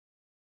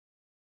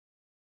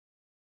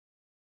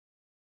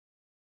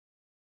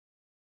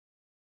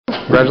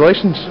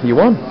Congratulations, you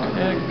won.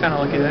 Yeah, kind of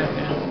lucky there.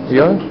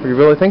 Yeah. You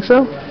really think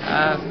so?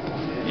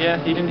 Yeah,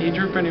 he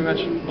drew pretty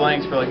much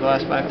blanks for like the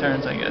last 5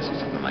 turns, I guess, or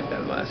something like that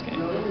the last game.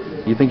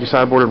 You think you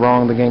sideboarded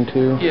wrong the game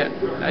too? Yeah,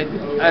 I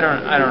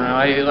don't know.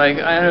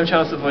 I know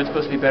Chalice of Void's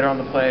supposed to be better on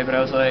the play, but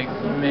I was like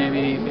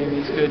maybe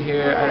it's good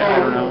here. I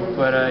don't know,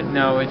 but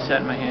no, it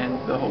sat in my hand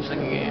the whole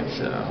second game,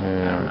 so I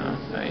don't know.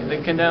 I mean, the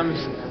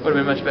Condemns would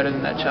have been much better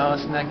than that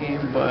Chalice in that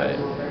game, but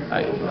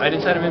I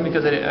didn't set him in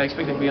because I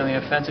expected to be on the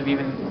offensive,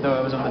 even though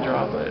I was on the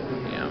draw, but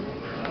you know.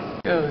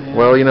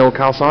 Well, you know,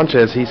 Kyle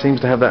Sanchez, he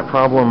seems to have that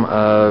problem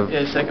of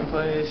second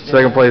place.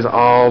 Second place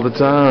all the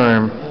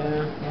time. Yeah.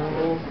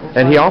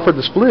 And he offered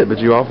the split, but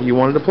you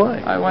wanted to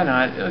play. Why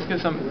not? Let's give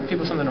some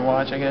people something to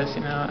watch, I guess.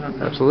 You know,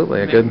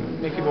 Absolutely,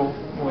 make people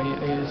wait.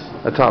 I guess.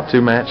 A top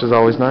 2 match is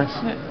always nice.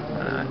 Yeah.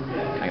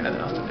 I got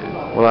nothing else to do.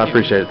 Well, I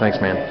appreciate it. Thanks,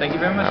 man. Thank you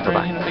very much for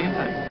taking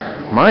time.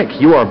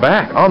 Mike, you are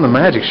back on the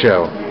Magic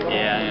Show.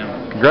 Yeah, I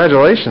am.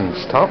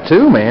 Congratulations, top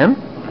 2, man.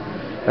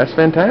 That's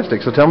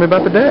fantastic. So tell me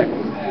about the deck.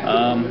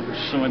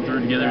 Just went through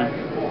it together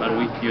about a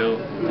week ago,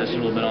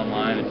 tested a little bit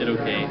online, it did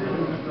okay.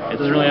 It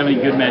doesn't really have any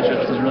good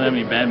matchups, doesn't really have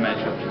any bad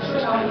matchups, it's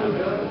just kind of...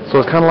 So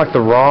it's kind of like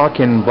the Rock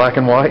in black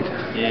and white?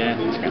 Yeah,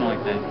 it's kind of like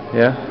that.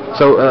 Yeah?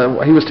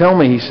 So he was telling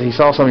me he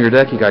saw some of your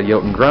deck, you got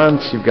Jotun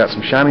Grunts, you've got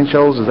some Shining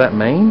Shoals, is that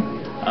main?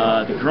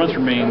 The Grunts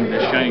are main,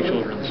 the Shining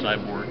Shoals are the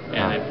sideboard,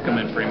 and they've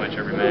come in pretty much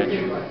every match.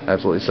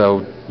 Absolutely,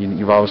 so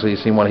you've obviously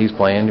seen what he's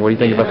playing. What do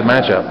you think about the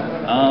matchup?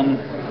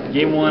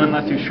 Game 1, I'm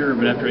not too sure,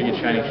 but after I get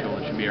Shining Shoal,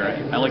 it should be alright.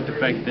 I like the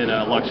fact that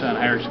Loxodon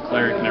hires a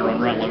cleric and I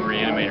run Lung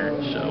Reanimator,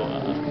 so...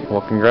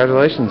 Well,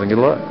 congratulations and good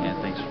luck. Yeah,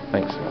 thanks.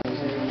 Thanks.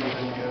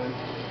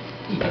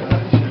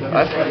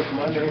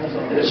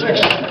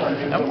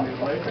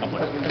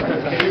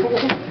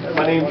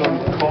 My name's on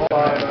the call.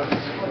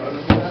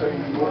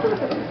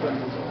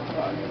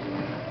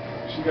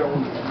 She got one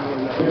that's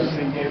doing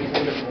that games.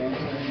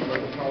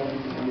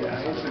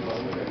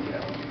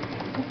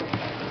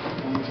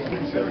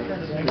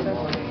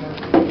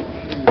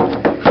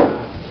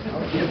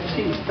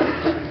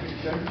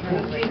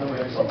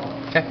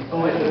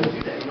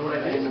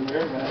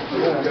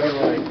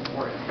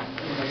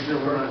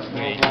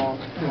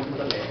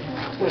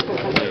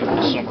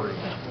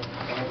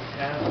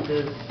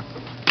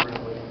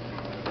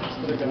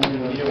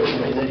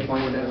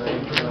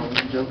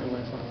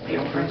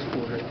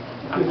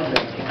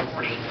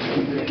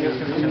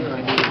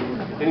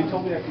 And he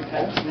told me I could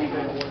actually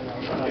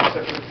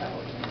except for the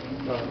palette.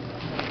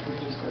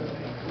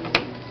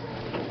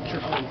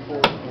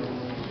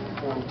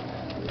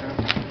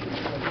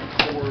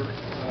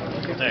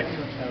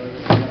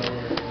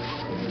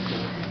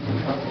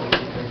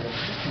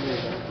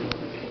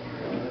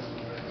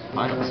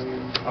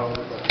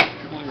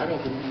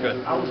 Good.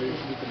 I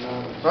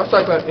was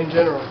talking about in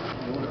general.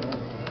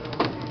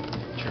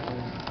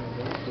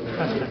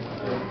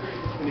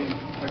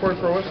 According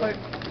to our website?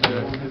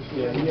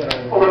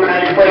 All the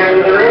Magic players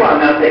in the room, I'm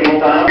now taking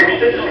time.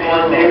 Just come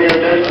on, maybe on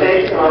the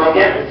stage, come on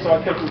again. So I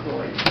kept it for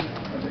like,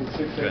 I think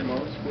 6-8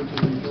 months.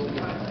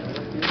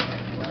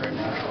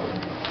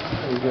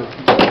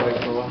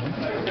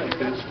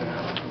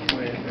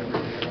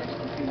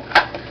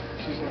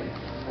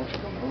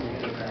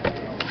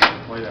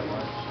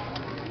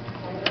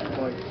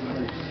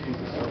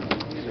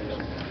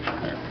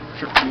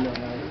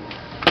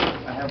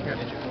 I have got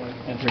it.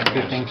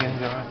 15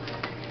 cans, alright?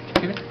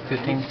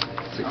 15?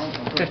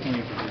 15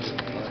 you can use.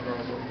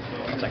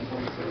 I'll take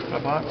a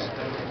box.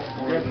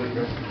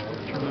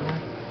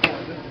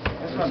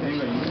 That's not me,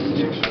 I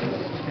use 6.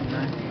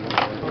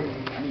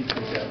 I need to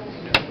take that.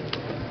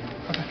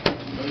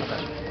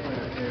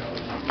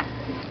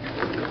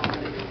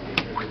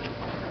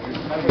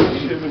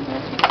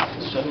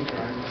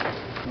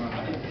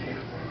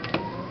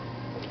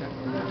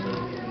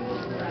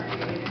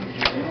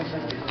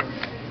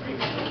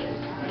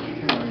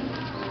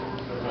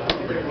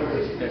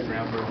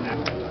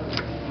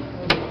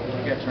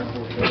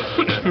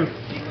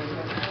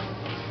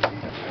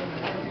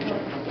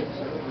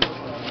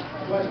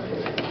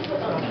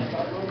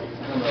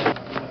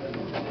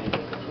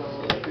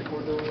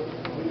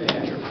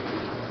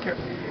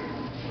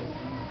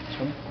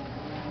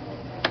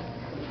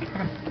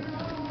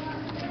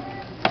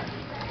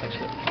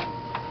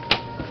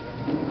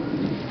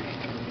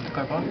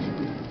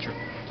 Sure.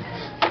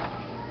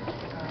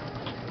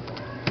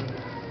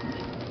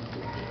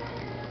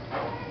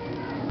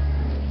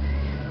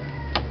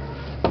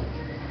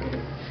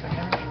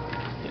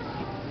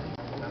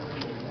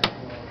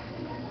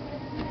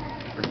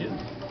 Pretty good.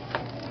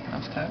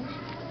 Nice tax.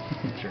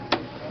 Sure.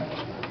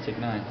 Take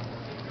 9.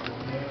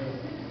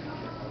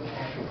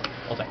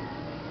 I'll take.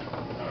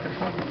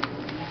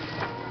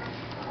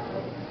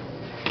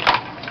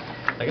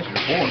 I guess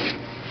you're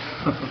 4.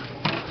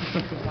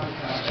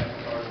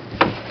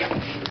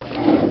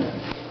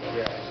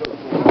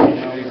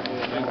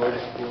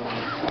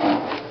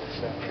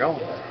 Go.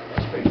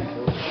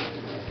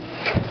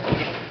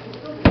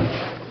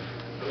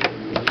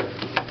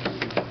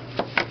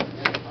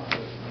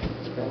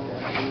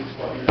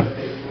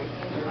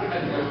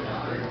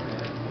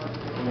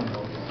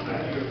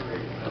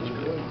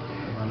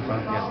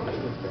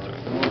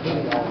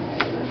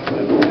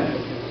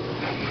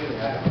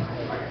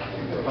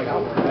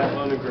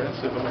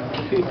 I'll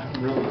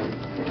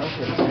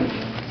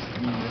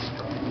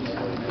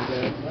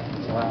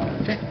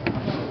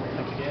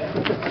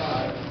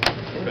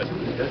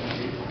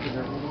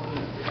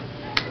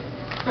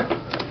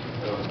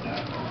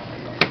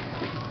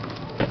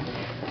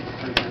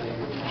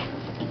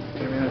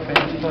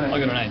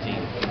go to 19.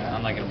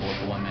 I'm not going to blow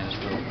for 1 man's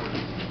throw.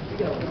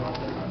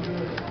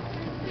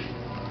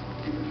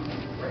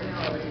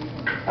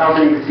 How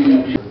many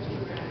siege?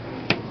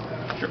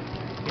 Sure.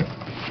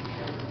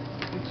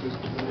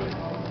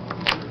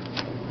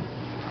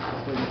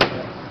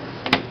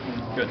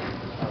 Good.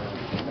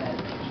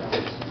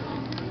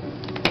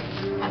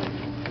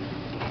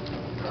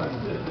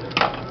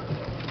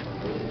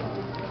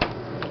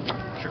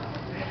 Sure.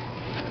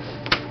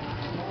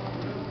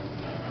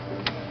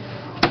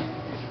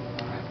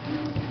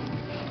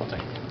 I'll take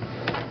it.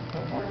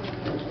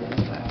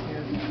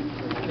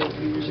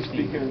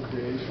 Speaking of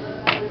creation,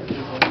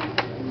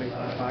 make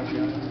 5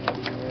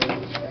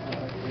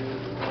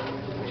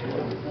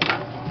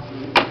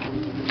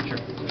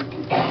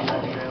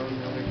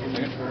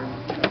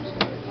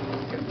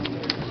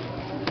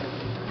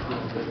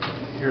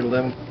 You're at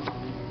 11.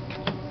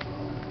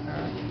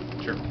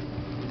 Sure.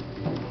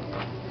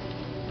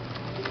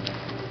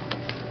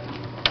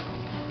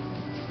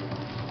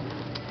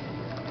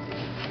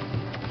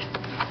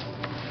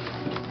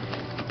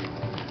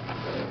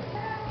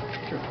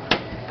 Sure.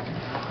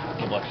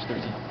 The block is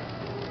 13.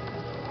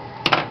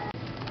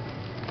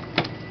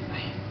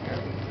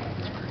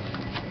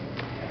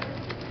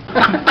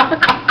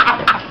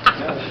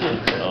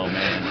 Oh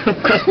man.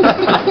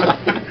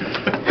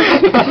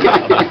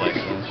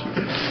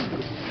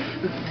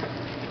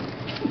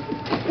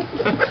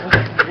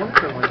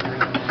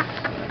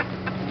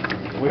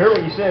 We heard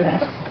what you said.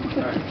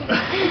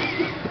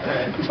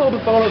 Just hold the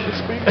phone up to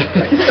speaker.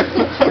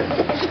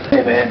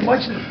 Hey man,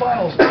 watching the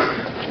finals.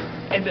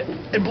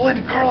 And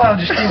Belinda Carlisle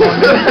just came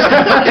on.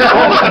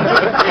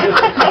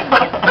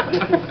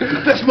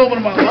 Best moment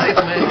of my life,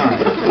 man.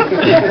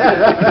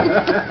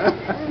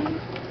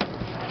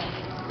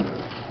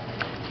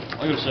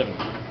 I'll go to 7.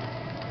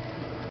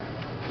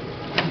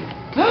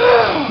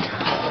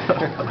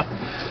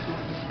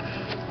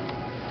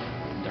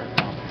 Dark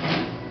comp.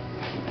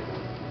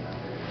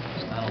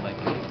 It's not all that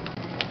good.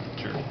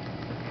 Sure.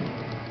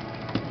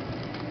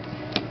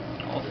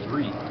 All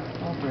 3.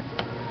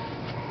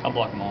 I'll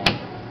block them all.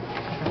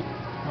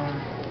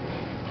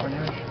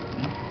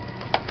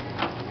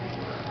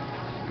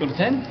 Go to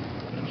 10?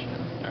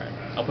 Alright.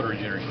 I'll put a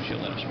regeneration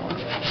shield in it tomorrow.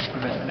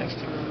 Prevent the next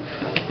 2.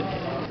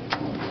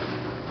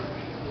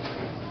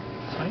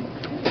 Fine.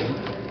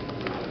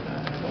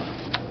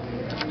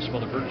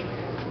 Smother birds.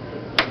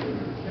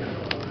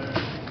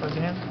 Close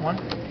your hand. 1.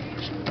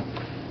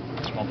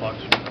 Smallpox.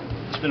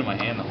 It's been in my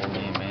hand the whole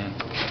game, man.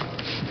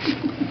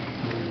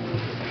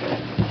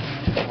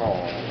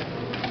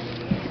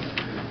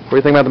 What do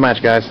you think about the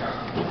match, guys?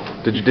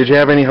 Did you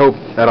have any hope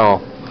at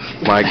all,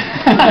 Mike?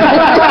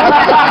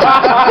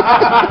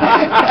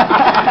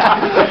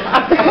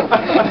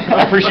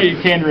 I appreciate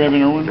your candor,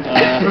 Evan Irwin.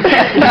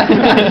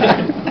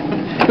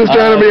 Just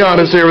trying to be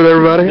honest here with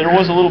everybody. There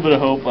was a little bit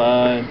of hope.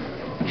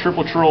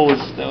 Triple troll was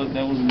that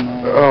was.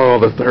 Oh,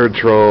 the third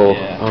troll.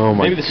 Yeah. Oh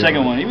my. Maybe the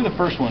second one, even the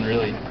first one,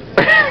 really.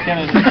 I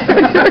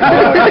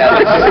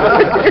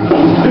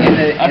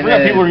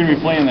forgot people were going to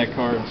be playing that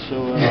card.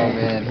 So. Oh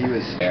man, he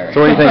was.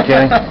 So what do you think,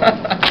 Kenny?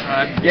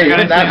 Yeah, you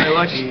got to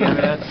lucky. I mean,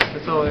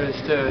 that's all there is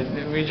to it.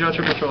 When you draw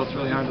triple troll, it's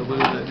really hard to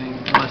lose, I think,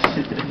 unless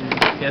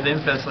you have the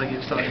infest like you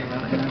were talking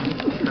about.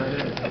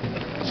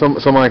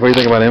 So Mike, what do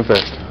you think about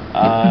Infest?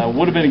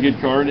 Would have been a good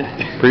card.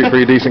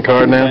 Pretty decent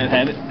card now. I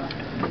had it.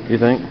 You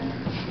think?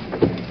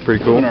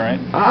 Pretty cool. Doing all right.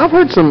 I've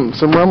heard some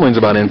rumblings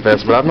about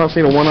Infest, but I've not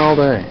seen a one all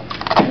day.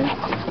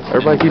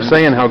 Everybody keeps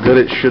saying how good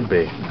it should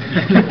be.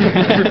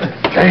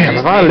 Damn,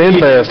 if I had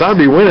Infest, I'd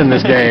be winning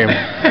this game.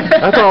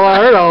 That's all I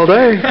heard all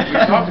day. We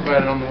talked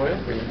about it on the way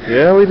up here.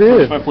 Yeah, we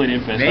did. If I played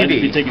Infest, Maybe.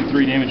 I'd be taking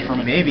 3 damage from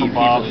it. Maybe from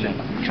Bob people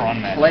and should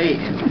Tron match. play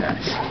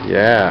Infest.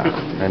 Yeah,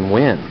 and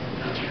win.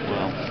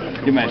 Well,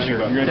 good match, sir.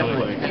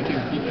 Congratulations. Thank you.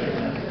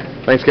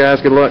 Thanks, guys.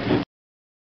 Good luck.